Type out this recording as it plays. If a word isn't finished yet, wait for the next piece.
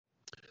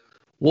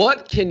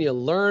What can you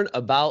learn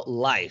about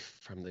life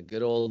from the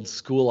good old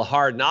school of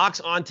hard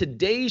knocks? On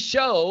today's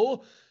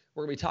show,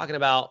 we're going to be talking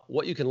about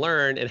what you can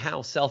learn and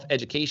how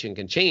self-education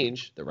can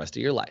change the rest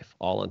of your life,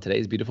 all on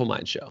today's Beautiful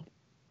Mind Show.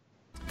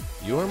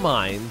 Your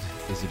mind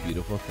is a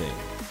beautiful thing,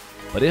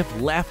 but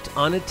if left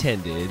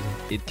unattended,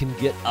 it can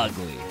get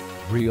ugly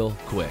real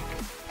quick.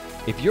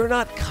 If you're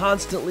not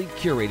constantly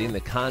curating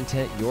the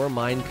content your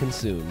mind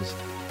consumes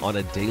on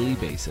a daily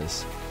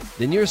basis,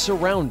 then your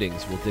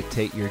surroundings will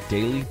dictate your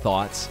daily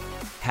thoughts,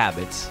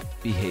 habits,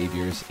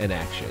 behaviors, and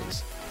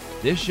actions.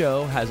 This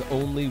show has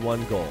only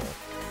one goal: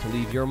 to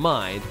leave your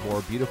mind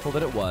more beautiful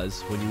than it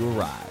was when you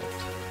arrived.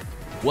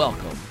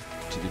 Welcome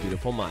to the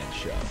Beautiful Mind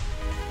Show.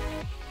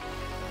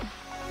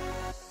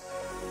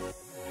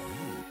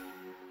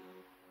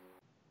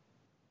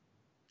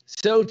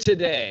 So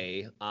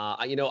today,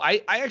 I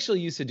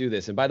actually used to do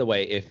this. And by the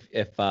way,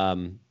 if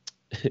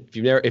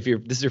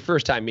this is your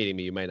first time meeting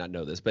me, you might not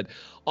know this, but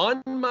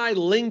on my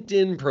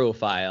LinkedIn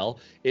profile,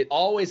 it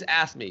always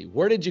asks me,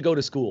 where did you go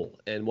to school?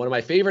 And one of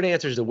my favorite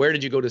answers to where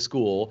did you go to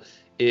school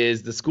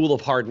is the School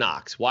of Hard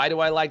Knocks. Why do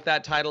I like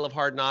that title of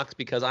Hard Knocks?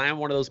 Because I am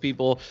one of those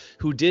people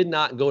who did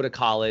not go to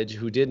college,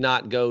 who did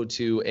not go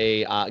to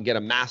get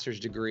a master's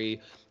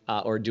degree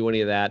or do any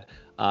of that.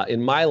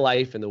 In my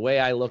life and the way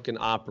I look and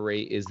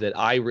operate is that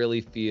I really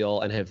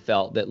feel and have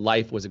felt that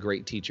life was a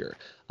great teacher.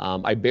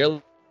 I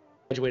barely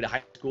graduated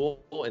high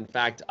school. In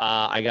fact,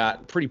 I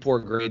got pretty poor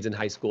grades in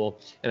high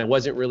school, and I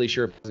wasn't really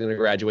sure if I was going to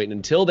graduate. And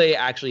until they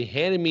actually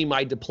handed me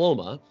my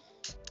diploma,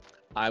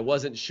 I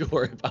wasn't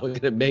sure if I was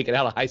going to make it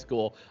out of high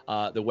school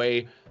the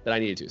way that I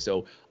needed to.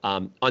 So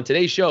on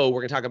today's show,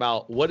 we're going to talk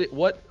about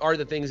what are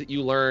the things that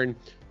you learn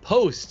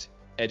post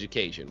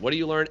education. What do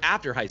you learn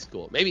after high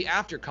school? Maybe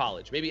after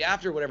college, maybe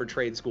after whatever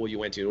trade school you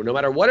went to. No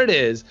matter what it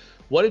is,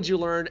 what did you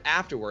learn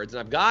afterwards? And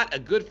I've got a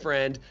good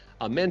friend,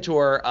 a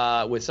mentor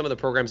with some of the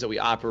programs that we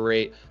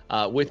operate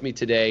with me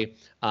today,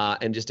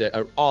 and just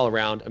an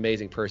all-around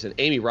amazing person,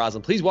 Amy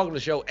Roslin. Please welcome to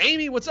the show.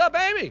 Amy, what's up,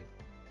 Amy?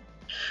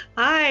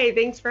 Hi,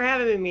 thanks for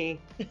having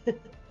me.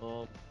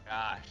 Oh my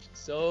gosh,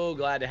 so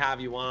glad to have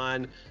you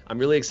on. I'm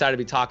really excited to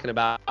be talking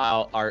about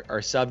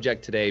our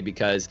subject today,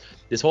 because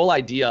this whole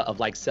idea of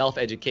like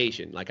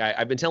self-education, like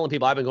I've been telling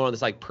people, I've been going on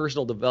this like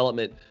personal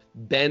development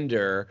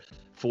bender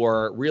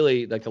for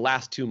really like the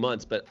last 2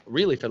 months, but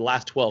really for the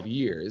last 12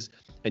 years.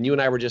 And you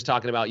and I were just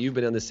talking about, you've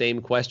been on the same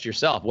quest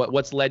yourself.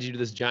 What's led you to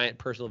this giant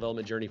personal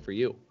development journey for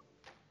you?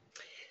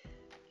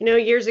 You know,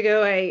 years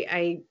ago,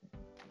 I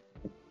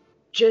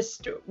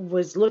just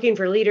was looking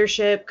for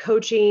leadership,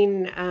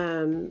 coaching,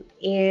 and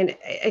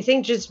I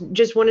think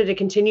just wanted to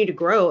continue to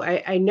grow.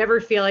 I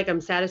never feel like I'm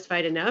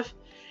satisfied enough.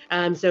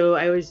 So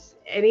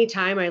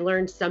anytime I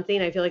learned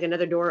something, I feel like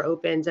another door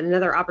opens and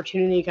another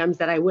opportunity comes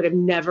that I would have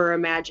never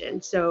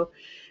imagined. So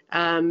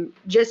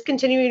just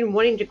continuing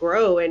wanting to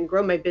grow and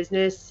grow my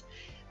business,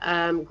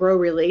 grow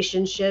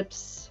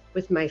relationships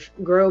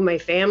grow my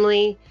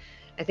family.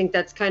 I think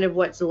that's kind of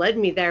what's led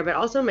me there, but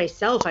also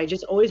myself. I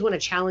just always want to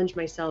challenge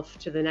myself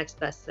to the next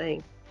best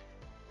thing.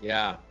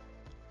 Yeah,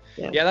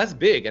 that's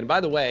big. And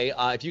by the way,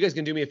 if you guys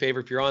can do me a favor,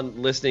 if you're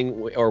on listening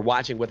or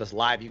watching with us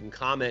live, you can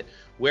comment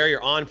where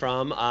you're on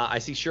from. I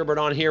see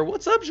Sherbert on here.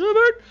 What's up,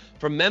 Sherbert?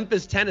 From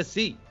Memphis,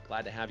 Tennessee.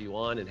 Glad to have you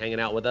on and hanging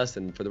out with us.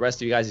 And for the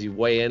rest of you guys, as you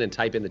weigh in and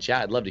type in the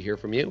chat, I'd love to hear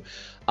from you.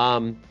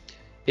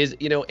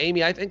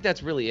 Amy, I think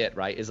that's really it,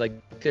 right? Is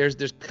like there's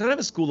kind of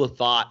a school of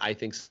thought, I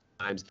think,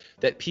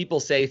 that people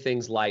say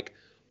things like,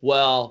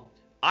 well,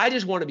 I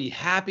just want to be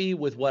happy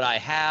with what I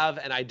have,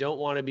 and I don't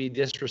want to be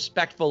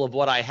disrespectful of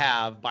what I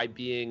have by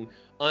being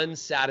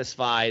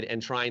unsatisfied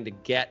and trying to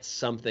get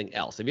something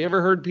else. Have you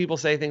ever heard people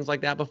say things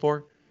like that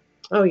before?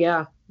 Oh,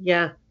 yeah.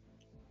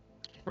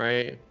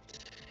 Right.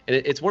 And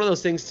it's one of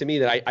those things to me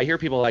that I hear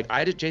people like,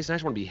 Jason, I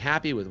just want to be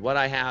happy with what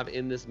I have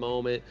in this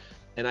moment.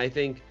 And I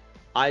think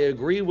I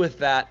agree with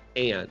that,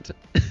 and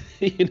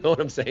you know what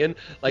I'm saying?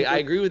 Like, I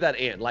agree with that,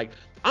 and like,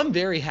 I'm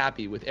very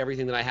happy with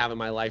everything that I have in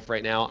my life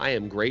right now. I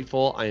am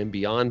grateful. I am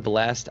beyond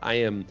blessed. I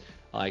am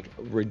like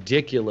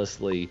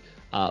ridiculously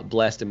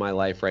blessed in my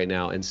life right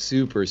now and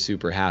super,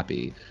 super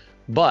happy.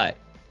 But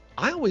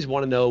I always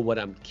want to know what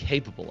I'm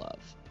capable of.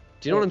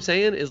 Do you know what I'm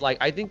saying? Is like,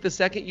 I think the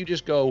second you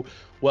just go,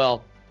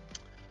 well,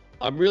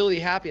 I'm really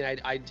happy and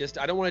I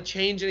don't want to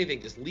change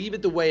anything, just leave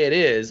it the way it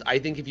is. I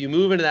think if you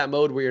move into that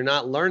mode where you're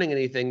not learning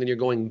anything, then you're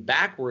going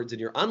backwards and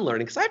you're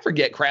unlearning. Because I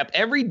forget crap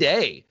every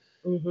day.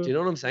 Mm-hmm. Do you know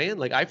what I'm saying?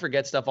 Like, I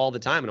forget stuff all the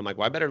time, and I'm like,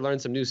 well, I better learn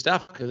some new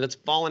stuff because it's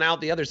falling out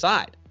the other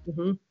side.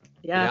 Mm-hmm.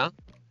 Yeah.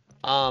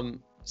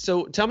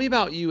 So tell me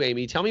about you,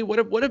 Amy. Tell me what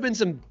have been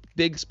some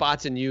big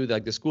spots in you,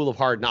 like the School of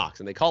Hard Knocks,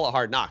 and they call it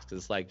Hard Knocks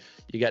because it's like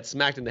you get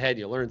smacked in the head and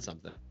you learn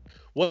something.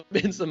 What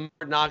have been some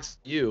hard knocks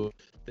to you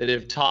that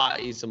have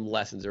taught you some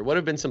lessons, or what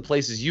have been some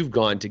places you've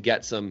gone to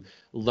get some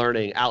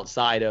learning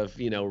outside of,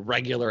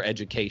 regular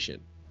education?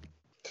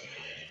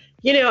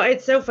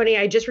 It's so funny.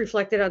 I just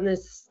reflected on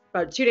this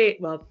about 2 days.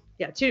 Well,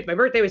 my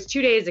birthday was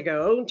 2 days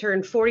ago,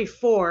 turned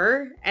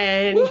 44.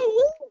 And woo,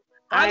 woo.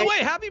 By the way,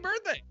 happy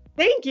birthday.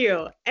 Thank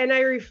you. And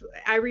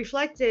I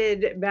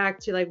reflected back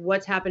to like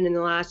what's happened in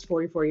the last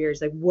 44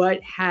 years. Like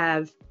what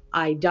have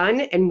I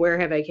done and where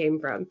have I came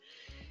from?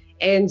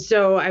 And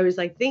so I was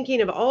like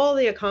thinking of all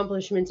the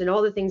accomplishments and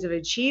all the things I've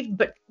achieved,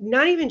 but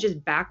not even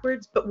just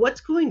backwards, but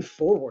what's going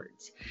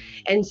forwards.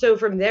 And so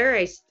from there,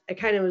 I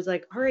kind of was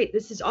like, all right,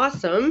 this is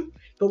awesome,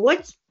 but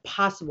what's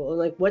possible and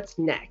like what's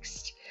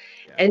next?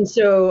 Yeah. And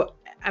so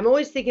I'm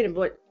always thinking of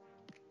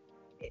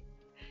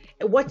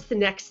what's the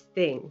next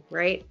thing,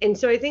 right? And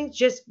so I think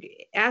just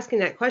asking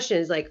that question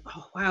is like,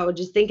 oh wow,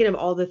 just thinking of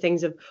all the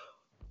things of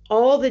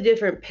all the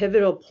different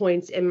pivotal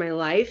points in my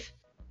life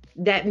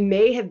that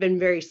may have been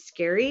very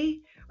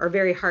scary or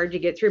very hard to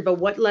get through, but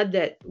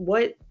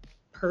what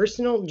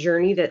personal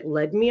journey that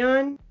led me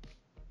on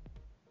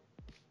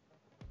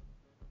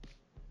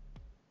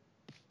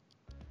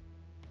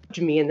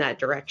to me in that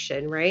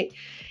direction, right?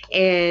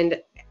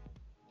 And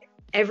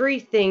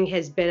everything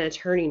has been a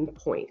turning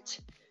point.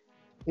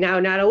 Now,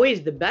 not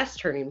always the best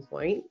turning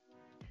point,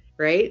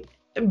 right?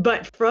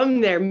 But from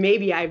there,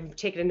 maybe I've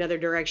taken another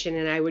direction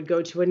and I would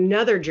go to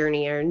another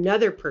journey or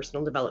another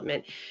personal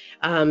development.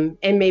 And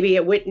maybe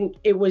it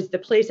was the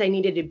place I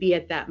needed to be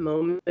at that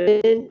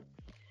moment.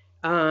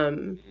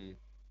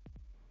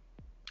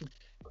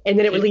 And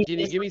then it would lead. Can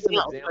you give me some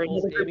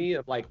examples, Amy,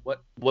 of like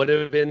what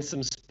have been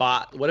some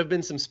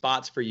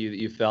spots for you that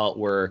you felt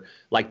were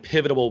like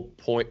pivotal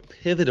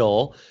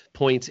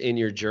points in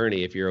your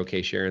journey? If you're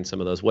okay sharing some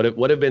of those, what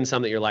have been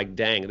some that you're like,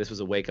 dang, this was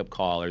a wake up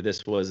call, or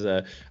this was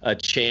a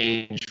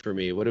change for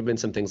me? What have been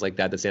some things like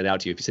that stand out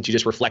to you since you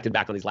just reflected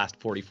back on these last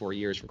 44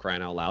 years, for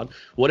crying out loud?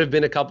 What have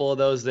been a couple of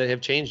those that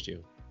have changed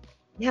you?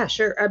 Yeah,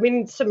 sure. I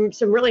mean, some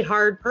really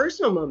hard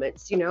personal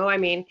moments, you know. I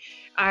mean,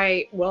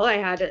 I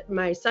had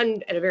my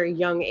son at a very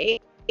young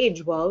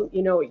age. Well,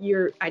 you know,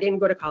 I didn't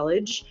go to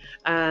college.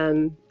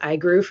 I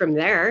grew from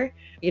there.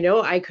 You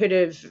know, I could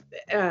have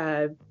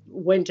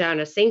went down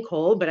a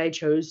sinkhole, but I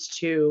chose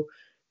to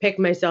pick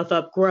myself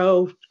up,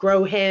 grow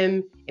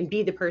him, and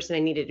be the person I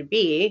needed to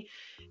be.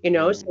 You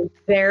know, so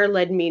there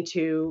led me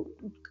to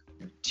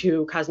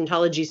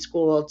cosmetology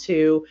school,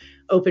 to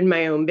open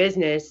my own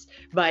business,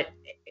 but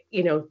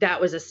you know, that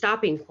was a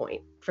stopping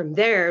point. From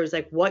there, it was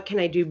like, what can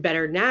I do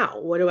better now?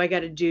 What do I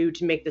got to do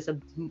to make this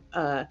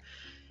where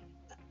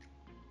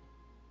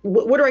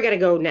do I got to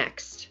go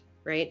next?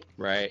 Right.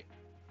 Right.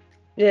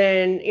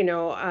 Then, you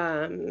know,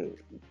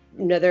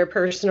 another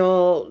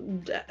personal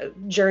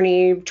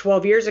journey.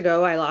 12 years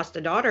ago, I lost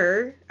a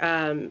daughter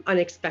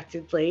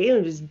unexpectedly.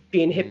 It was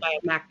being hit by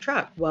a Mack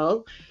truck.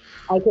 Well,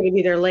 I could have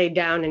either laid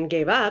down and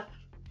gave up,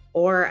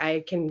 or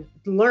I can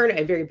learn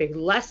a very big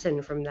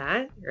lesson from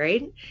that,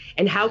 right?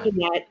 And how can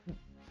that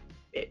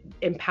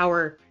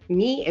empower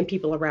me and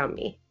people around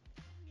me?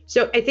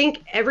 So I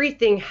think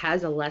everything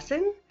has a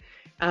lesson,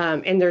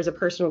 and there's a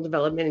personal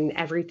development in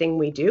everything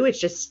we do. It's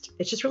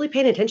just really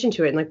paying attention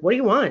to it and like, what do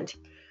you want?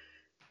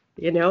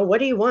 You know, what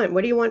do you want?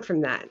 What do you want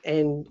from that?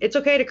 And it's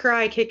okay to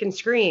cry, kick, and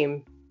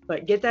scream,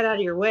 but get that out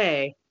of your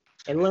way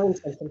and learn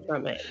something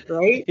from it,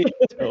 right?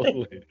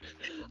 Totally.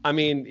 I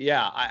mean,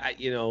 yeah, I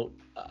you know,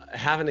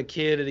 having a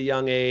kid at a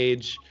young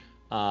age,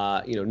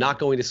 you know, not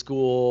going to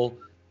school,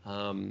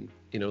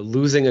 you know,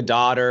 losing a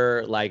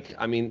daughter, like,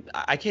 I mean,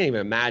 I can't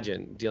even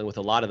imagine dealing with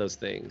a lot of those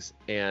things.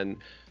 And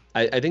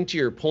I think to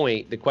your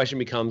point, the question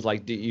becomes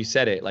like, you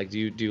said it, like, do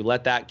you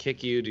let that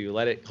kick you? Do you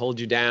let it hold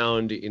you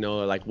down? You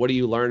know, like, what do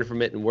you learn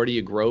from it and where do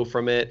you grow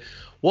from it?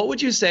 What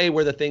would you say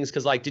were the things?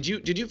 Cause like, did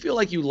you feel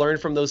like you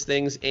learned from those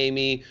things,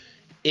 Amy,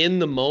 in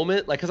the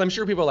moment? Like, cause I'm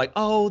sure people are like,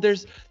 oh,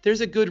 there's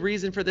a good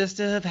reason for this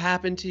to have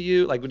happened to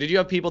you. Like, did you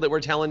have people that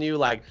were telling you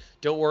like,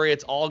 don't worry,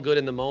 it's all good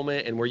in the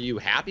moment? And were you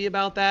happy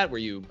about that? Were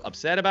you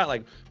upset about it?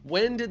 Like,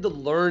 when did the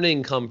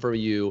learning come for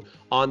you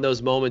on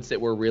those moments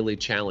that were really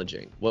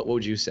challenging? What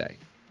would you say?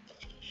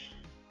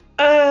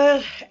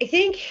 I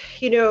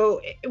think, you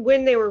know,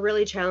 when they were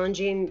really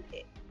challenging,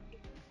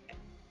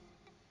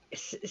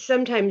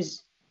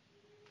 sometimes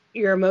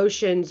your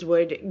emotions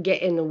would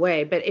get in the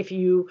way. But if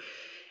you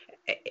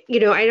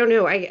know, I don't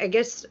know, I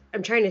guess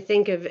I'm trying to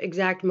think of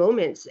exact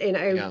moments. And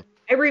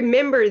I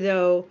remember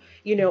though,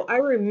 you know, I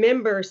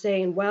remember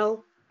saying,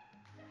 well,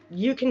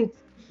 you can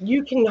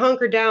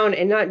hunker down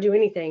and not do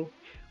anything,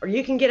 or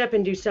you can get up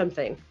and do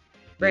something.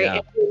 Right. Yeah.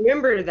 And I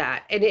remember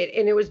that. And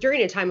it was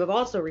during a time of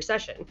also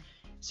recession.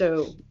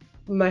 So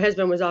my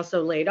husband was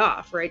also laid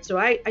off, right? So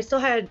I still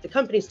had, the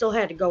company still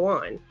had to go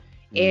on,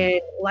 and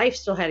life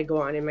still had to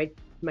go on, and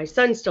my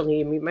son still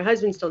needed me, my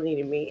husband still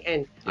needed me,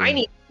 and I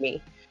needed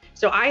me.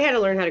 So I had to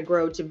learn how to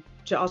grow to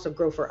also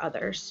grow for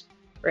others,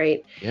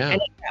 right? Yeah.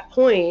 And at that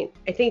point,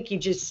 I think you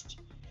just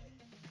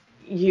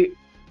you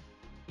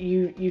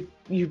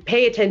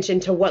pay attention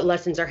to what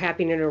lessons are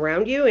happening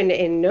around you,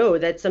 and know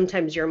that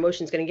sometimes your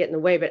emotion's going to get in the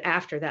way, but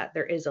after that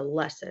there is a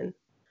lesson,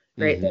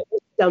 right? There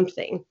is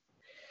something.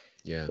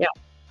 Yeah.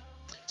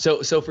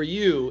 So for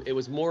you, it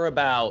was more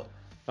about,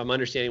 if I'm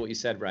understanding what you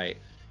said right,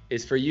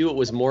 is for you, it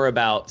was more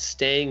about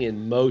staying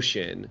in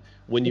motion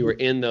when you were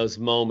in those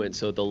moments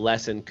so the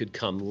lesson could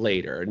come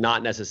later,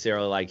 not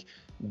necessarily like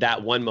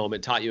that one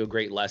moment taught you a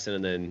great lesson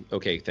and then,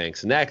 okay,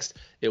 thanks. Next,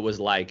 it was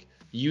like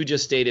you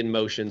just stayed in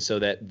motion so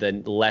that the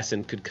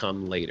lesson could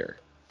come later.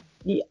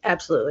 Yeah,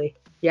 absolutely.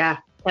 Yeah.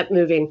 Kept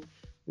moving.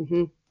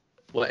 Mm-hmm.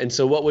 Well, and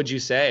so what would you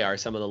say are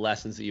some of the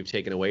lessons that you've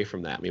taken away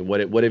from that? I mean,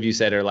 what have you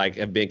said are like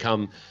have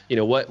become,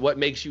 what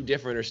makes you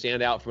different or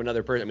stand out from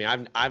another person? I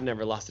mean, I've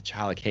never lost a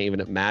child. I can't even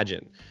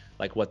imagine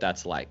like what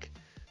that's like.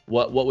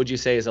 What would you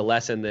say is a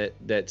lesson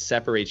that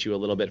separates you a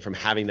little bit from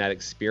having that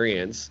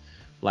experience?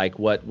 Like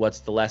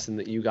what's the lesson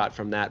that you got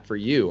from that for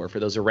you or for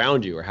those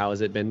around you, or how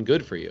has it been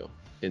good for you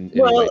in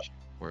any way, shape,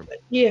 or form?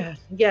 Yeah.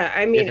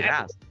 I mean, If it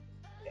has.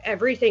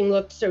 Everything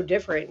looked so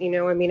different,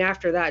 I mean,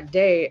 after that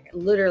day,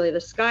 literally the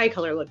sky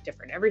color looked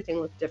different. Everything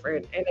looked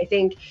different. And I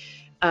think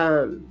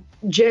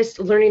just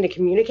learning to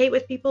communicate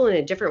with people in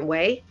a different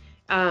way.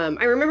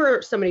 I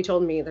remember somebody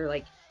told me, they're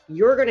like,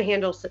 you're going to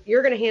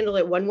handle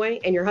it one way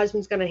and your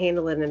husband's going to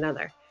handle it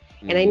another.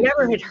 Mm-hmm. And I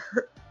never had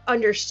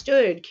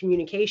understood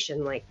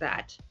communication like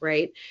that.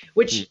 Right.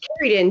 Which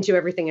carried into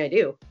everything I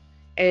do.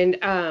 And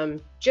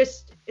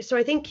so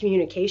I think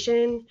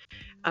communication,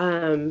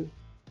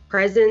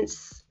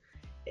 presence,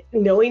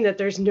 knowing that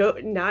there's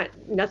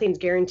nothing's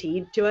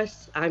guaranteed to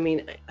us. I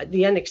mean,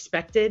 the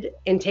unexpected,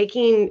 and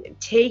taking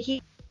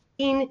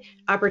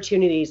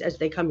opportunities as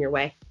they come your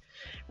way.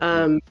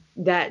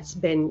 That's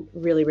been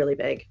really, really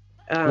big.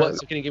 So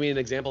can you give me an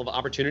example of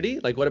opportunity?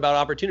 Like, what about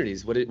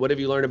opportunities? What have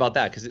you learned about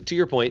that? Because to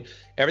your point,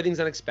 everything's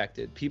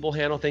unexpected. People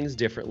handle things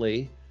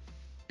differently.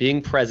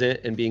 Being present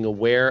and being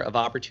aware of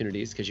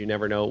opportunities, because you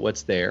never know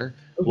what's there.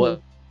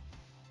 Mm-hmm.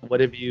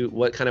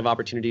 What kind of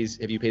opportunities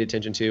have you paid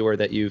attention to, or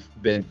that you've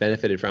been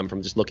benefited from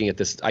just looking at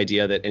this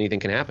idea that anything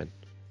can happen?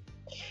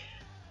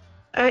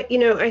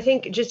 I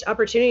think just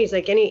opportunities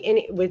like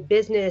any with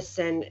business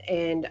and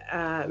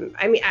I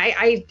mean,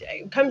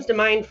 it comes to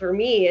mind for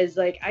me is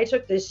like, I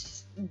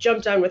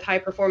jumped on with High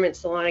Performance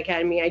Salon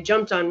Academy. I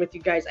jumped on with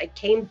you guys.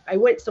 I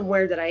went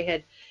somewhere that I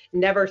had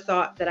never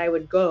thought that I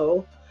would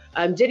go.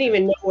 Didn't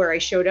even know where I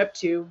showed up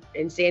to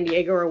in San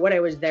Diego or what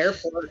I was there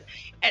for.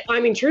 I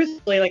mean,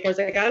 truthfully, like I was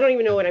like, I don't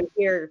even know what I'm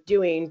here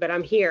doing, but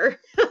I'm here.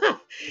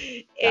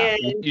 And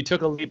you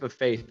took a leap of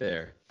faith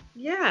there.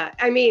 Yeah.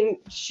 I mean,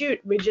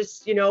 shoot, we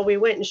just, we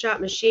went and shot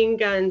machine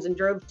guns and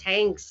drove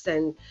tanks.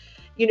 And,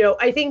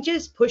 I think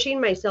just pushing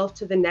myself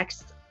to the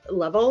next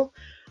level.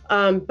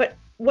 But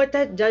what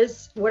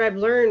I've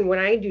learned when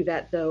I do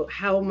that, though,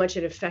 how much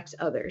it affects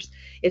others.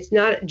 It's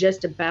not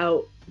just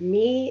about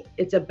me.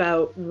 It's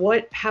about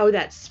how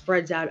that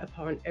spreads out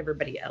upon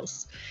everybody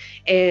else.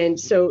 And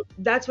so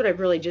that's what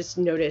I've really just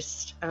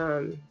noticed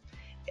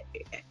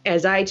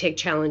as I take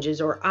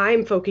challenges, or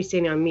I'm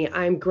focusing on me,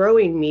 I'm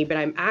growing me, but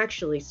I'm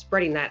actually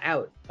spreading that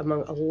out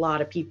among a lot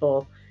of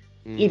people,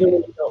 even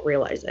when you don't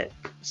realize it.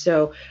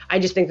 So I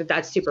just think that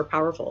that's super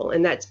powerful.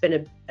 And that's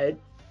been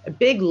a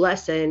big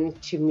lesson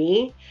to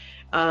me.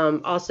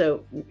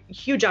 Also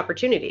huge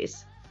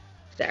opportunities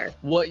there.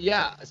 Well,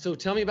 yeah. So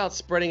tell me about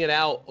spreading it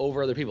out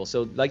over other people.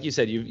 So like you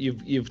said,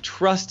 you've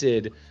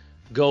trusted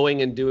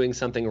going and doing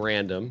something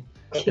random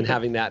and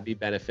having that be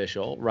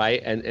beneficial,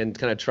 right? And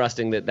kind of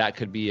trusting that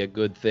could be a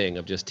good thing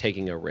of just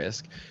taking a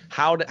risk.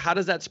 How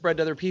does that spread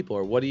to other people,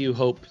 or what do you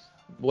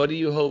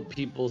hope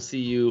people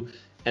see you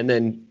and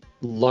then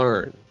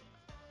learn,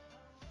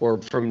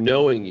 or from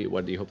knowing you,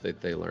 what do you hope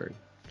that they learn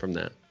from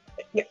that?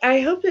 I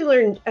hope they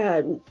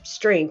learn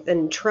strength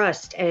and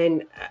trust,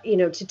 and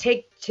to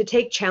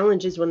take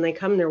challenges when they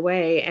come their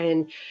way.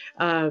 And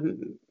I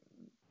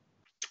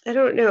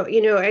don't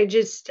know, I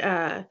just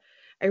I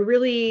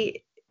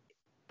really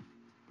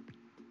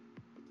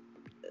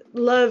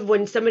love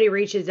when somebody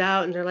reaches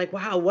out and they're like,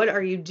 wow, what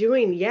are you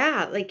doing?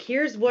 Yeah, like,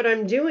 here's what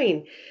I'm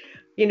doing.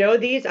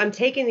 I'm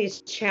taking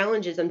these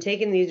challenges, I'm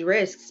taking these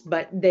risks,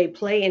 but they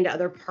play into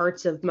other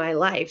parts of my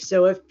life.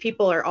 So if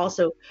people are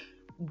also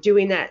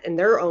doing that in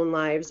their own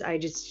lives,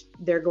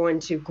 they're going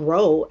to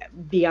grow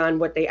beyond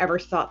what they ever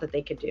thought that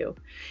they could do.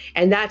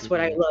 And that's what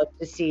I love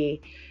to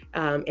see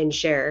and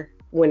share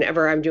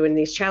whenever I'm doing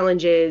these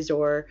challenges,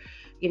 or,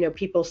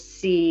 people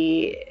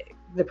see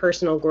the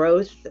personal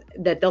growth,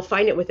 that they'll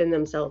find it within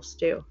themselves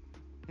too.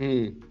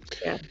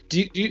 Yeah.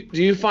 Do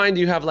you find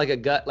you have like a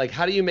gut, like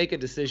how do you make a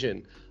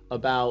decision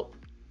about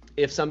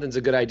if something's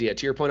a good idea?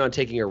 To your point on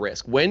taking a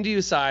risk, when do you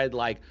decide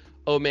like,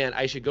 oh man,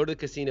 I should go to the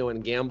casino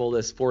and gamble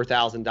this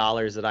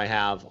 $4,000 that I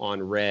have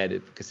on red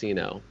at the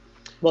casino?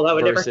 Well, that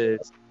would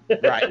versus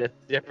right,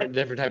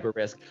 different type of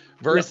risk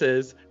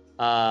versus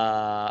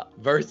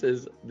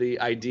versus the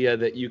idea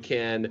that you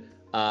can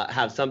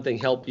have something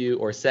help you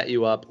or set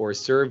you up or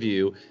serve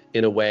you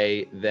in a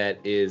way that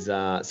is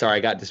sorry, I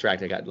got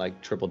distracted. I got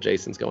like triple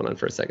Jasons going on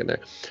for a second there.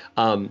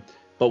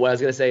 But what I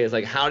was gonna say is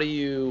like, how do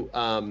you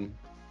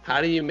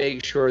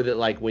make sure that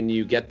like when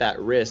you get that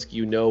risk,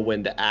 you know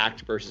when to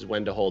act versus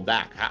when to hold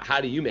back? How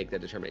do you make that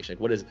determination?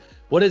 Like,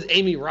 what does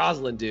Amy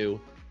Roslin do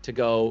to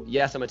go,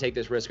 yes, I'm gonna take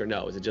this risk, or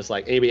no? Is it just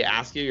like anybody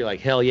asks you, you're like,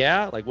 hell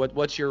yeah? Like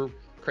what's your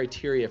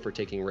criteria for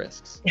taking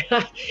risks?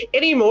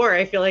 Anymore,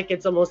 I feel like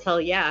it's almost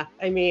hell yeah.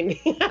 I mean,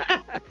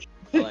 I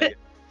like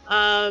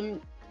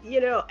it.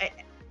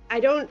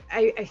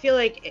 I feel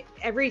like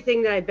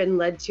everything that I've been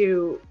led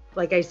to,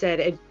 like I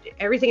said,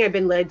 everything I've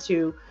been led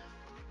to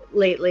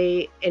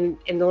lately in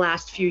the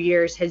last few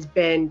years has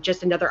been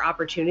just another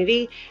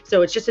opportunity.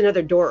 So it's just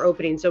another door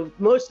opening. So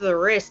most of the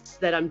risks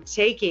that I'm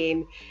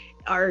taking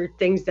are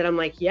things that I'm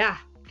like, yeah,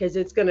 because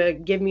it's going to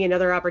give me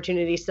another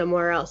opportunity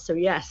somewhere else. So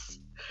yes,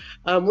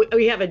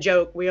 we have a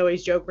joke. We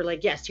always joke. We're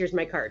like, yes, here's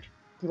my card.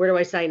 Where do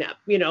I sign up?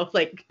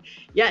 Like,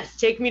 yes,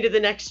 take me to the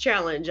next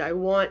challenge. I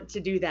want to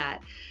do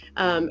that.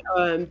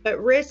 But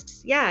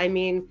risks, yeah, I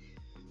mean,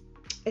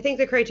 I think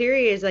the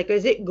criteria is like,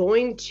 is it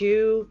going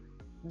to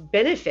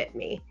benefit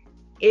me?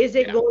 Is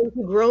it going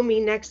to grow me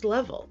next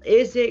level?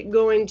 Is it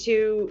going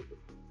to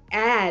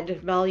add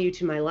value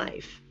to my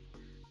life?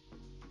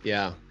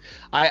 Yeah.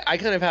 I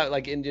kind of have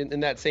like in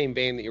that same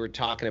vein that you were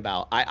talking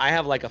about, I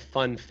have like a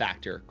fun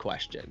factor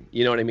question.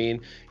 You know what I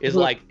mean? Is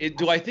like,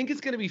 do I think it's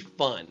going to be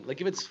fun?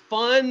 Like if it's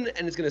fun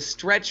and it's going to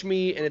stretch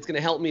me and it's going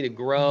to help me to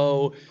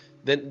grow,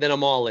 then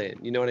I'm all in.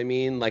 You know what I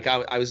mean? Like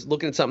I was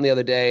looking at something the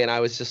other day and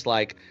I was just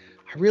like,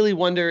 I really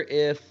wonder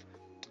if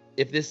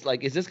this,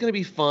 like, is this going to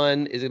be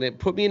fun? Is it going to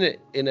put me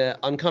in a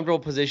uncomfortable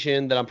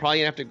position that I'm probably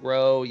gonna have to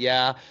grow?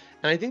 Yeah.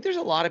 And I think there's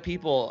a lot of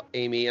people,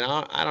 Amy, and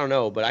I don't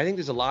know, but I think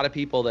there's a lot of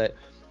people that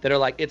are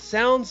like, it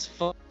sounds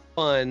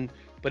fun,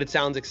 but it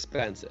sounds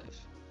expensive.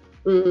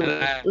 Mm-hmm.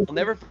 And I'll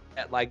never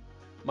forget, like,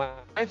 my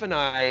wife and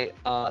I,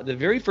 the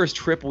very first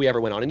trip we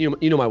ever went on, and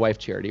you know my wife,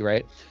 Charity,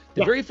 right?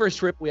 The very first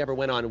trip we ever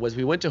went on was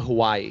we went to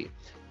Hawaii.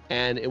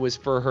 And it was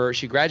for her,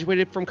 she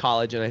graduated from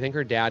college, and I think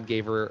her dad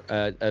gave her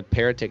a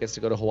pair of tickets to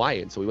go to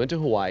Hawaii. And so we went to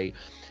Hawaii.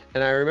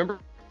 And I remember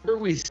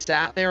we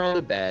sat there on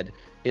the bed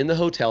in the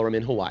hotel room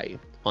in Hawaii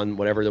on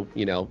whatever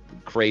the,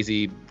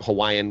 crazy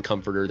Hawaiian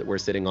comforter that we're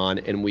sitting on.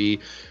 And we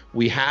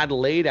had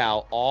laid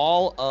out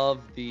all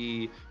of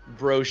the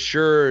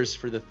brochures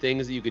for the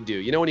things that you could do.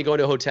 You know, when you go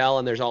into a hotel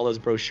and there's all those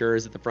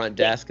brochures at the front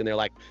desk and they're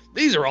like,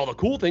 these are all the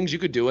cool things you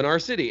could do in our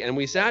city. And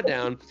we sat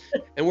down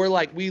and we're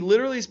like, we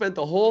literally spent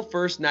the whole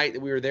first night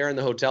that we were there in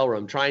the hotel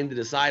room trying to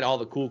decide all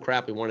the cool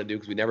crap we want to do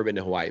because we'd never been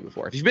to Hawaii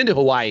before. If you've been to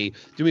Hawaii,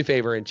 do me a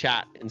favor and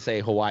chat and say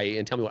Hawaii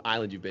and tell me what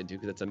island you've been to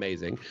because it's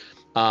amazing.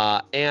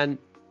 And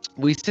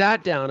we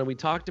sat down and we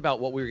talked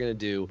about what we were going to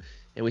do.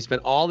 And we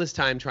spent all this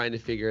time trying to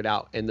figure it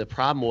out. And the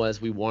problem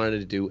was we wanted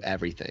to do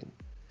everything.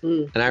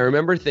 And I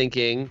remember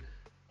thinking,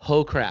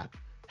 oh crap,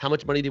 how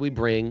much money did we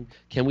bring?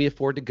 Can we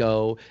afford to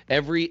go?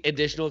 Every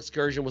additional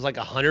excursion was like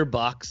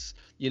 $100,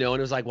 and it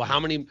was like, well, how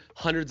many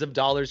hundreds of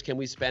dollars can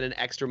we spend in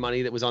extra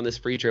money that was on this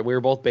free trip? We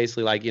were both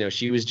basically like,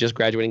 she was just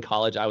graduating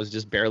college. I was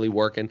just barely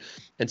working.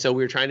 And so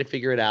we were trying to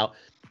figure it out.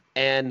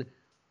 And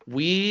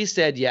we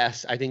said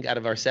yes. I think out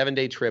of our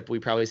 7-day trip, we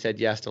probably said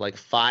yes to like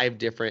 5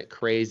 different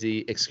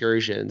crazy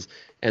excursions.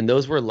 And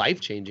those were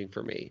life-changing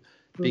for me.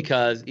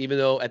 Because even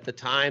though at the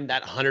time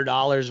that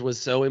 $100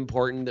 was so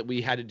important that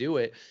we had to do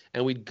it,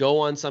 and we'd go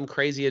on some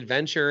crazy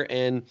adventure,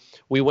 and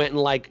we went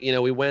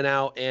and we went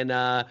out and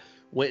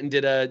went and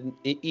did a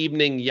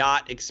evening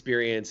yacht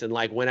experience, and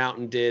like went out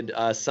and did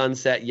a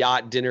sunset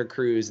yacht dinner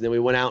cruise, and then we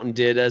went out and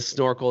did a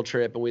snorkel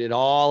trip, and we did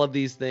all of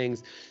these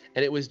things,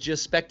 and it was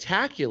just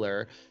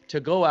spectacular to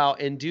go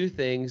out and do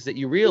things that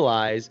you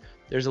realize.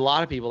 There's a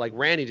lot of people, like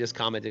Randy just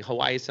commented,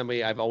 Hawaii is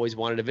somebody I've always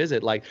wanted to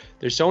visit. Like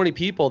there's so many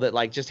people that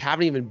like just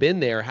haven't even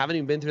been there, haven't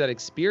even been through that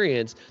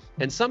experience.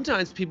 And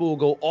sometimes people will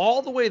go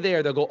all the way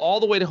there. They'll go all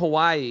the way to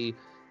Hawaii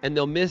and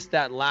they'll miss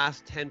that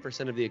last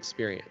 10% of the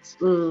experience.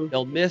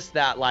 They'll miss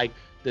that, like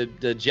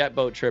the jet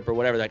boat trip or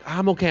whatever. Like,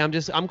 I'm okay.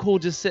 I'm cool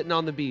just sitting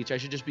on the beach. I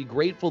should just be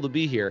grateful to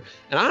be here.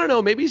 And I don't know,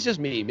 maybe it's just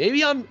me.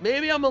 Maybe I'm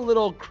a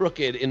little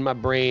crooked in my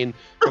brain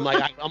from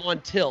like, I'm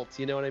on tilt,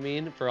 you know what I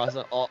mean? For us,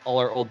 all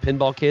our old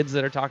pinball kids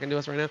that are talking to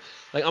us right now.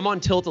 Like I'm on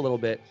tilt a little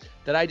bit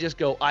that I just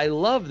go, I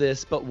love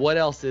this, but what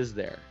else is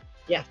there?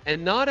 Yeah.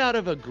 And not out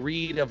of a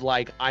greed of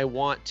like, I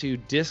want to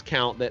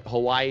discount that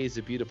Hawaii is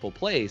a beautiful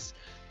place.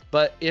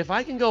 But if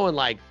I can go and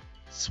like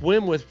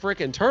swim with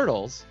frickin'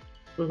 turtles,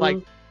 like,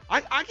 I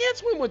can't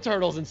swim with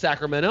turtles in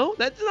Sacramento.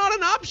 That's not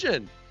an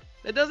option.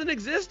 That doesn't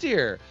exist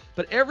here.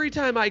 But every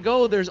time I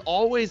go, there's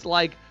always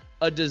like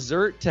a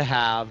dessert to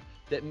have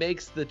that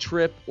makes the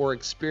trip or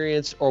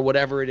experience or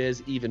whatever it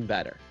is even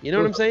better. You know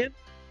what I'm saying?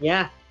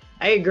 Yeah,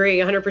 I agree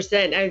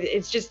 100%.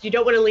 It's just, you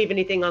don't want to leave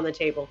anything on the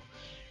table,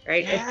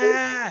 right?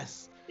 Yes.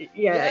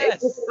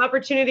 It's just an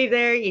opportunity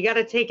there. You got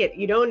to take it.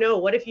 You don't know.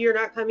 What if you're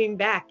not coming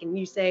back and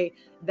you say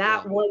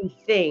that one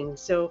thing?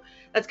 So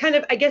that's kind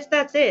of, I guess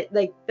that's it.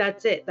 Like,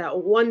 that's it. That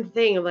one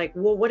thing of like,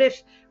 well, what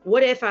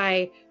if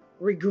I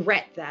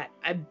regret that?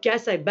 I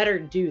guess I better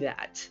do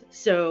that.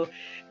 So,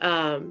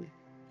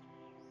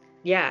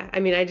 yeah, I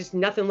mean,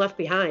 nothing left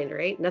behind,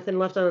 right? Nothing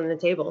left on the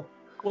table.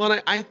 Well,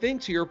 and I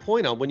think to your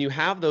point on when you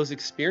have those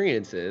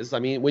experiences, I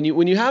mean, when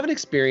you have an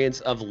experience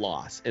of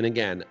loss, and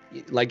again,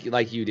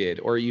 like you did,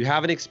 or you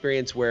have an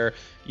experience where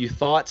you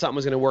thought something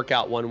was going to work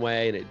out one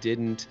way and it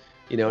didn't,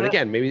 You know, and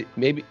again,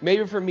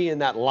 maybe for me,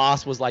 and that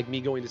loss was like me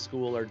going to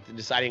school or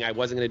deciding I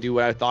wasn't going to do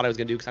what I thought I was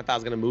going to do because I thought I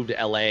was going to move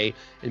to LA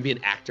and be an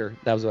actor.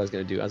 That was what I was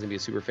going to do. I was going to be a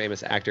super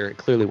famous actor. It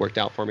clearly worked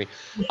out for me.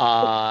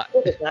 Now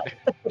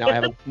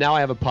I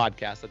have a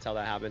podcast. That's how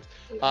that happens.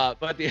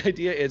 But the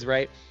idea is,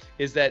 right,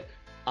 is that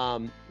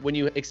when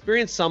you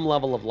experience some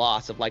level of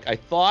loss of like, I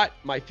thought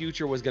my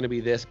future was going to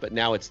be this, but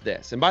now it's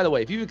this. And by the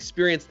way, if you've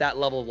experienced that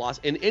level of loss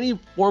in any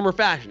form or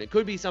fashion, it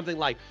could be something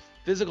like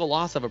physical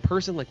loss of a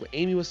person, like what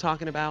Amy was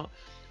talking about,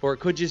 or it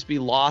could just be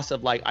loss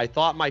of like, I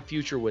thought my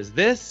future was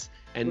this,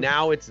 and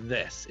now it's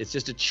this. It's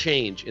just a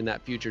change in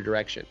that future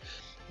direction.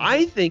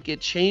 I think it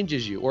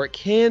changes you, or it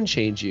can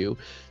change you,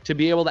 to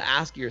be able to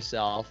ask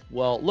yourself,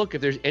 well, look,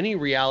 if there's any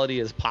reality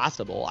as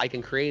possible, I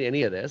can create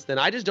any of this, then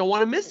I just don't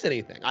want to miss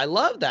anything. I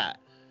love that.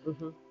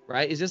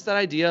 Right? It's just that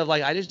idea of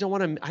like, I don't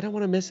want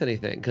to miss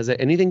anything, because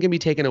anything can be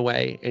taken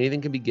away,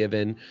 anything can be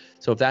given.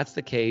 So if that's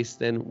the case,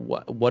 then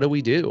what do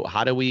we do?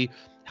 How do we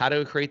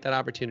create that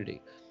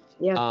opportunity?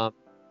 Yeah.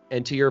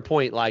 And to your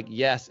point, like,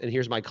 yes, and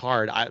here's my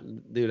card.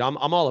 I'm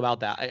all about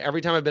that.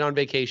 Every time I've been on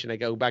vacation, I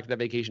go back to that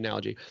vacation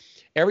analogy.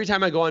 Every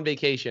time I go on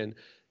vacation,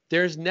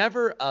 there's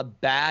never a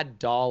bad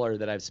dollar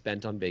that I've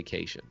spent on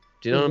vacation.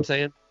 Do you know what I'm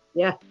saying?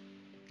 Yeah.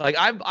 Like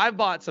I've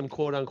bought some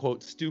quote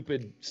unquote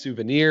stupid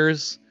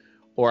souvenirs,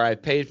 or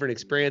I've paid for an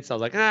experience. I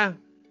was like, that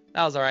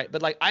was all right.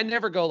 But like, I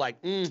never go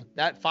like,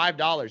 that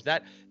 $5,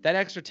 that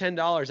extra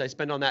 $10 I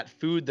spent on that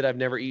food that I've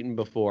never eaten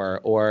before,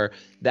 or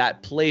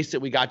that place that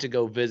we got to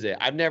go visit.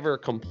 I've never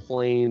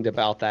complained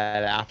about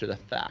that after the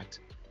fact.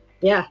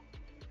 Yeah.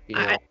 You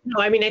know?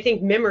 I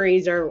think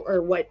memories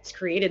are what's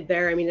created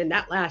there. I mean, and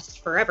that lasts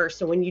forever.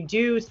 So when you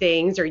do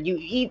things, or you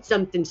eat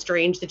something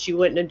strange that you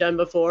wouldn't have done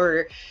before,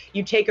 or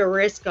you take a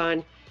risk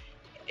on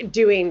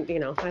doing,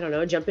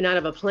 jumping out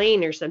of a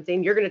plane or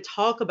something, you're going to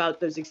talk about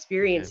those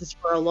experiences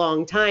for a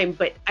long time.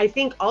 But I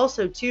think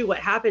also too, what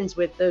happens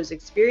with those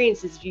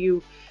experiences,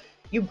 you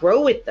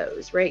grow with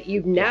those, right?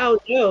 You now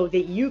know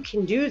that you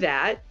can do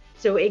that.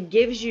 So it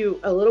gives you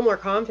a little more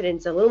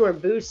confidence, a little more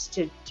boost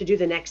to do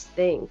the next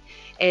thing.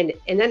 And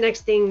that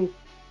next thing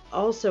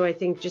also, I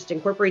think, just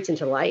incorporates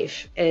into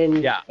life.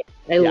 And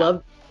I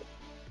love,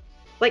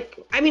 like,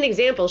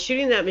 example,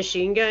 shooting that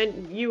machine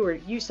gun,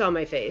 you saw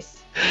my face.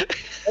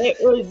 It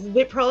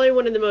was probably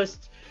one of the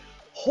most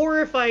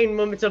horrifying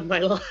moments of my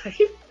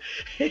life,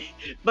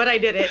 but I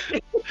did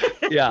it.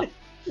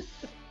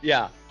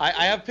 Yeah.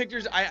 I have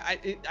pictures. I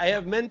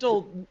have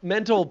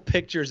mental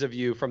pictures of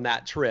you from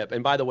that trip.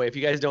 And by the way, if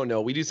you guys don't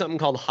know, we do something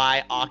called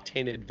High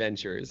Octane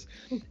Adventures.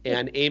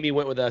 And Amy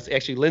went with us.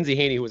 Actually, Lindsay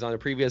Haney, who was on a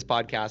previous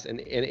podcast, and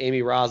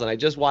Amy Ross. And I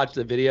just watched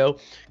the video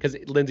because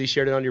Lindsay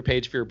shared it on your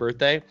page for your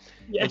birthday.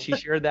 Yeah. And she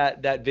shared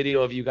that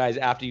video of you guys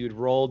after you'd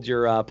rolled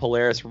your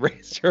Polaris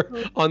Racer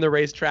on the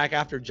racetrack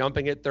after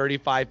jumping it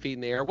 35 feet in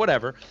the air,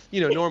 whatever,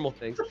 normal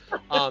things.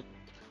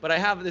 But I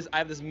have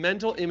this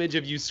mental image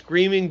of you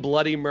screaming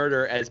bloody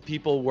murder as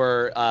people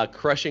were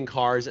crushing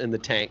cars in the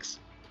tanks.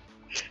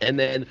 And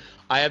then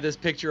I have this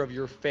picture of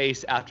your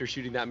face after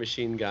shooting that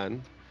machine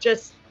gun.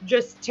 Just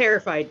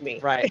terrified me.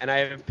 Right. And I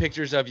have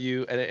pictures of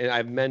you, and I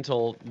have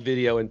mental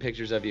video and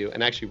pictures of you,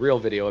 and actually real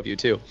video of you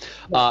too,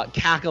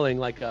 cackling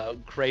like a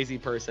crazy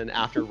person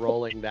after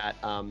rolling that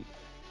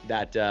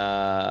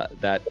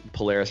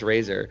Polaris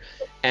Razor.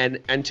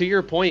 And to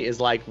your point is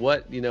like,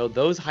 what,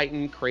 those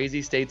heightened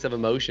crazy states of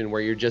emotion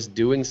where you're just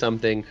doing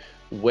something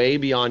way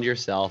beyond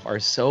yourself are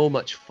so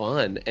much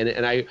fun.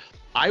 And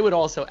I would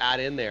also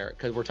add in there,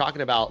 because we're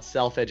talking about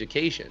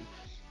self-education,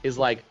 is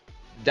like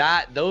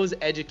those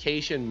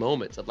education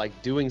moments of like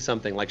doing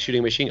something like shooting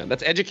a machine gun.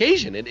 That's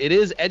education. It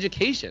is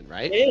education,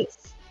 right? It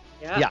is.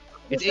 Yeah.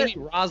 It's Amy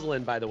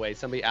Rosalind, by the way.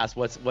 Somebody asked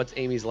what's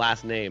Amy's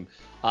last name.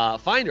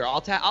 Find her.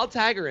 I'll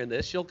tag her in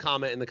this. She'll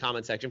comment in the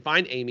comment section.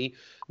 Find Amy.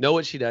 Know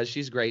what she does.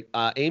 She's great.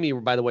 Amy,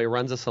 by the way,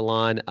 runs a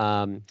salon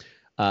down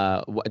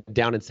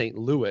in St.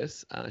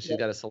 Louis. She's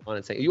got a salon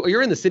in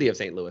You're in the city of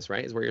St. Louis,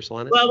 right? Is where your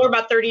salon is? Well, we're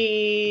about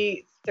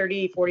 30,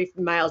 40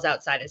 miles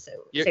outside of St.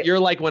 Louis. You're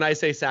like when I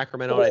say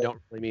Sacramento, I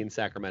don't really mean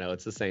Sacramento.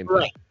 It's the same thing.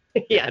 Right.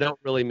 Yeah. I don't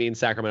really mean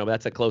Sacramento, but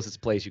that's the closest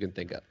place you can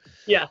think of.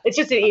 Yeah. It's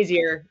just an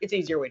easier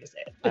way to say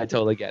it. I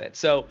totally get it.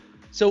 So,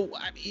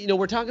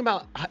 we're talking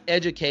about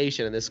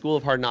education and the School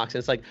of Hard Knocks. And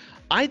it's like,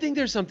 I think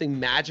there's something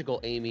magical,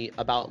 Amy,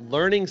 about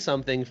learning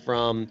something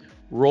from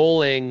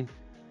rolling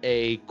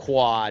a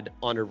quad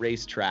on a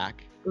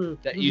racetrack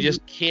that you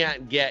just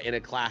can't get in a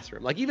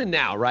classroom. Like even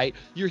now, right?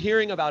 You're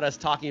hearing about us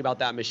talking about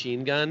that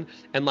machine gun,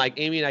 and like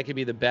Amy and I could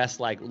be the best,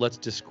 like, let's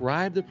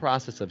describe the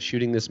process of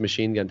shooting this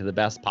machine gun to the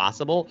best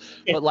possible.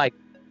 Yeah. But like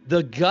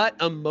the gut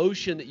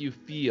emotion that you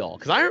feel,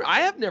 because I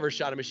have never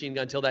shot a machine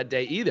gun till that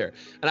day either.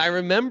 And I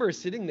remember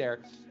sitting there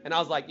and I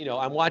was like,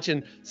 I'm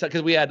watching,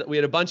 because we had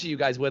a bunch of you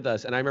guys with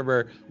us, and I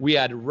remember we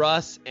had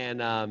Russ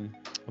and I'm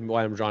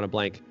drawing a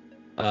blank.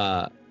 One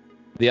of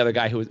the other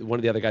guys who was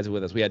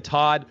with us. We had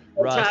Todd,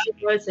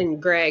 Russ, and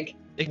Greg.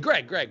 And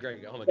Greg.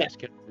 Oh my gosh,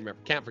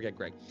 can't forget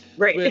Greg.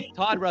 Right. With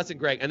Todd, Russ, and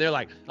Greg. And they're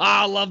like,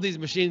 I love these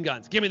machine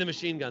guns. Give me the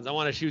machine guns. I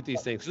want to shoot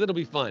these things because it'll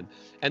be fun.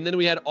 And then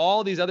we had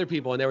all these other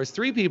people, and there was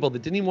 3 people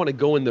that didn't even want to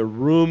go in the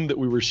room that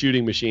we were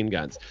shooting machine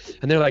guns.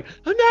 And they're like,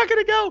 I'm not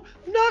going to go.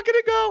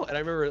 And I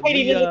remember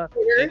Leah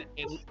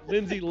and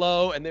Lindsay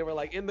Lowe, and they were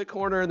like in the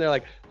corner, and they're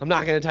like, I'm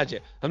not going to touch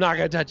it.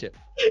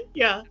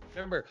 Yeah.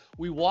 Remember,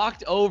 we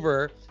walked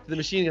over to the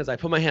machine guns. I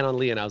put my hand on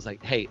Leah, and I was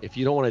like, hey, if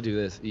you don't want to do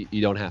this,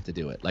 you don't have to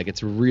do it. Like,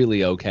 it's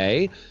really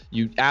okay.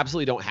 You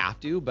absolutely don't have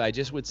to, but I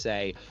just would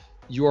say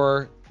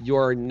you're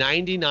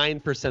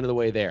 99% of the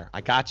way there.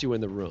 I got you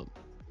in the room.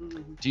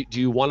 Mm-hmm.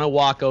 Do you want to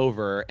walk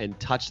over and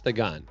touch the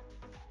gun?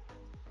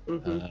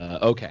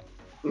 Mm-hmm. Okay.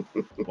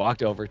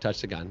 Walked over,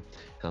 touched the gun.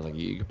 I was like,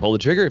 you can pull the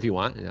trigger if you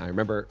want. And I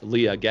remember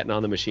Leah getting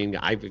on the machine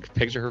gun. I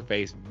picture her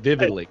face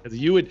vividly because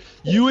you had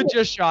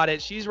just shot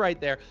it. She's right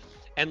there.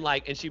 And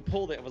she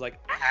pulled it and was like,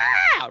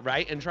 ah,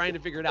 right? And trying to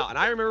figure it out. And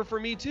I remember for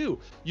me too,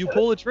 you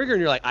pull the trigger and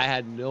you're like, I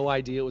had no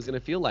idea it was going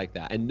to feel like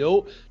that. And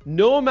no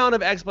amount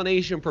of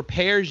explanation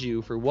prepares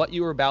you for what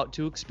you were about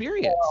to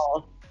experience.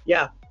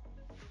 Yeah.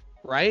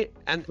 Right?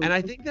 And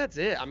I think that's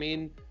it. I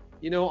mean,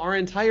 our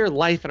entire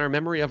life and our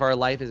memory of our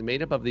life is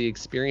made up of the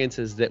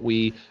experiences that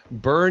we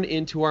burn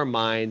into our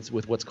minds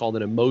with what's called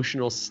an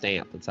emotional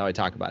stamp. That's how I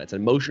talk about it. It's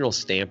an emotional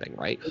stamping,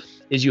 right?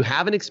 Is you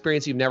have an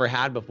experience you've never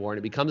had before, and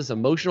it becomes this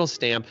emotional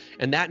stamp,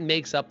 and that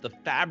makes up the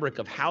fabric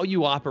of how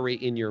you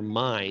operate in your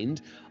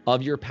mind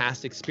of your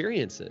past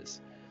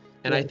experiences.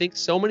 And I think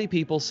so many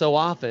people so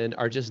often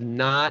are just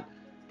not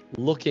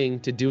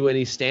looking to do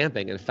any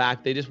stamping. In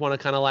fact, they just want to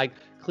kind of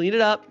clean it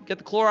up, get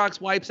the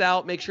Clorox wipes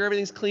out, make sure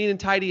everything's clean and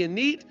tidy and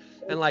neat.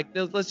 And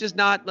let's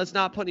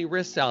not put any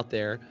risks out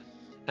there.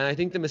 And I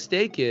think the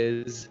mistake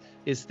is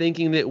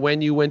thinking that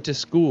when you went to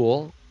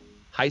school,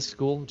 high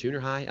school, junior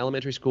high,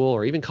 elementary school,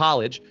 or even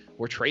college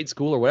or trade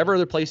school or whatever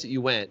other place that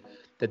you went,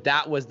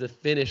 that was the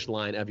finish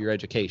line of your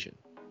education.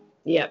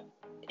 Yeah.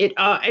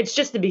 It's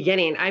just the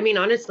beginning. I mean,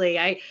 honestly,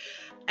 I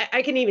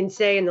can even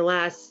say in the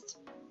last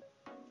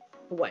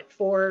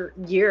 4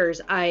 years,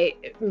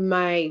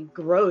 my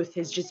growth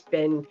has just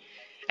been,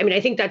 I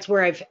think that's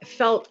where I've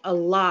felt a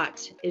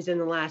lot is in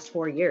the last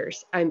 4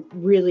 years. I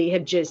really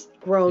have just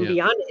grown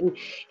beyond it.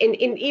 And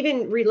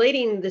even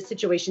relating the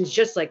situations,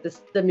 just like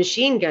the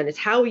machine gun, is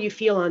how you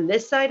feel on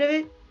this side of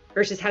it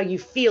versus how you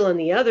feel on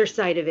the other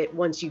side of it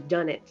once you've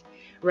done it.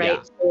 Right.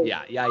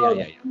 Yeah.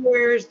 The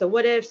fears, the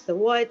what ifs, the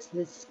what's,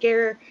 the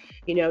scare,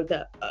 you're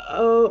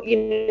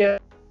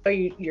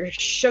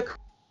shook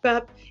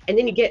up, and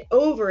then you get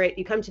over it.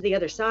 You come to the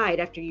other side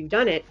after you've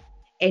done it,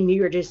 and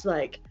you're just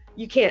like,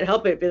 you can't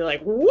help it, but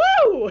like,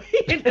 whoa,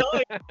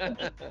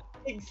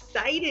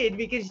 excited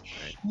because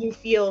you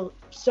feel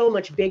so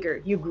much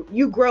bigger.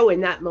 You grow in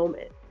that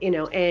moment,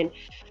 and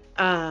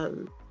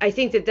I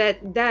think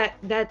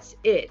that's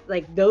it.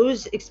 Like,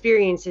 those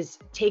experiences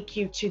take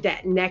you to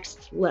that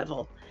next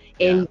level,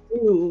 and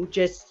you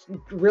just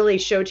really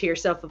show to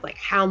yourself of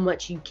how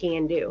much you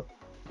can do.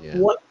 Yeah.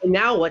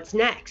 What's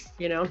next?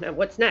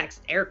 What's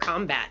next? Air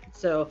combat.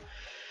 So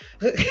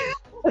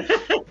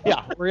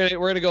yeah, we're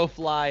gonna go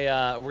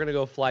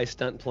fly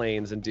stunt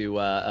planes and do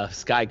a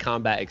sky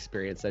combat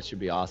experience. That should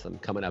be awesome.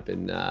 Coming up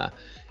in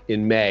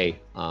May,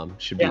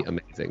 should be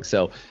amazing.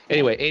 So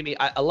anyway, Amy,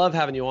 I love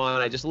having you on.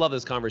 I just love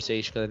this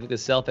conversation because I think the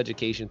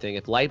self-education thing,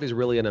 if life is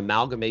really an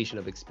amalgamation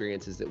of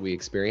experiences that we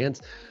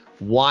experience,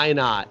 why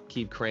not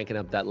keep cranking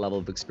up that level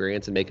of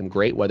experience and make them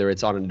great, whether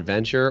it's on an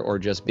adventure or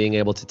just being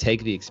able to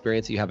take the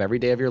experience you have every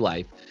day of your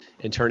life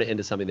and turn it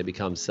into something that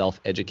becomes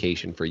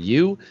self-education for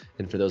you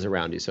and for those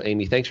around you. So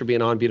Amy, thanks for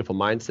being on Beautiful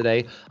Minds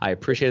today. I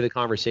appreciated the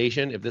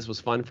conversation. If this was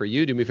fun for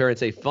you, do me a favor and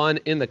say fun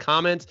in the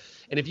comments.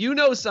 And if you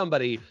know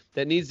somebody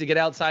that needs to get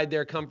outside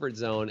their comfort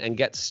zone and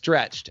get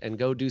stretched and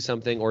go do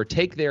something, or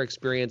take their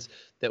experience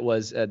that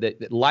was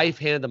that life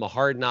handed them a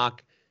hard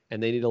knock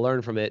and they need to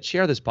learn from it,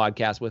 share this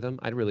podcast with them.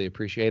 I'd really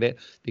appreciate it,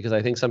 because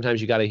I think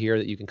sometimes you got to hear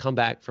that you can come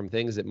back from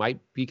things that might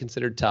be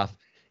considered tough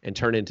and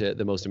turn into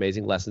the most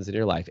amazing lessons in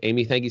your life.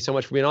 Amy, thank you so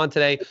much for being on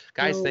today.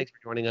 Guys, thanks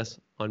for joining us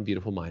on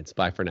Beautiful Minds.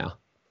 Bye for now.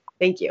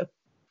 Thank you.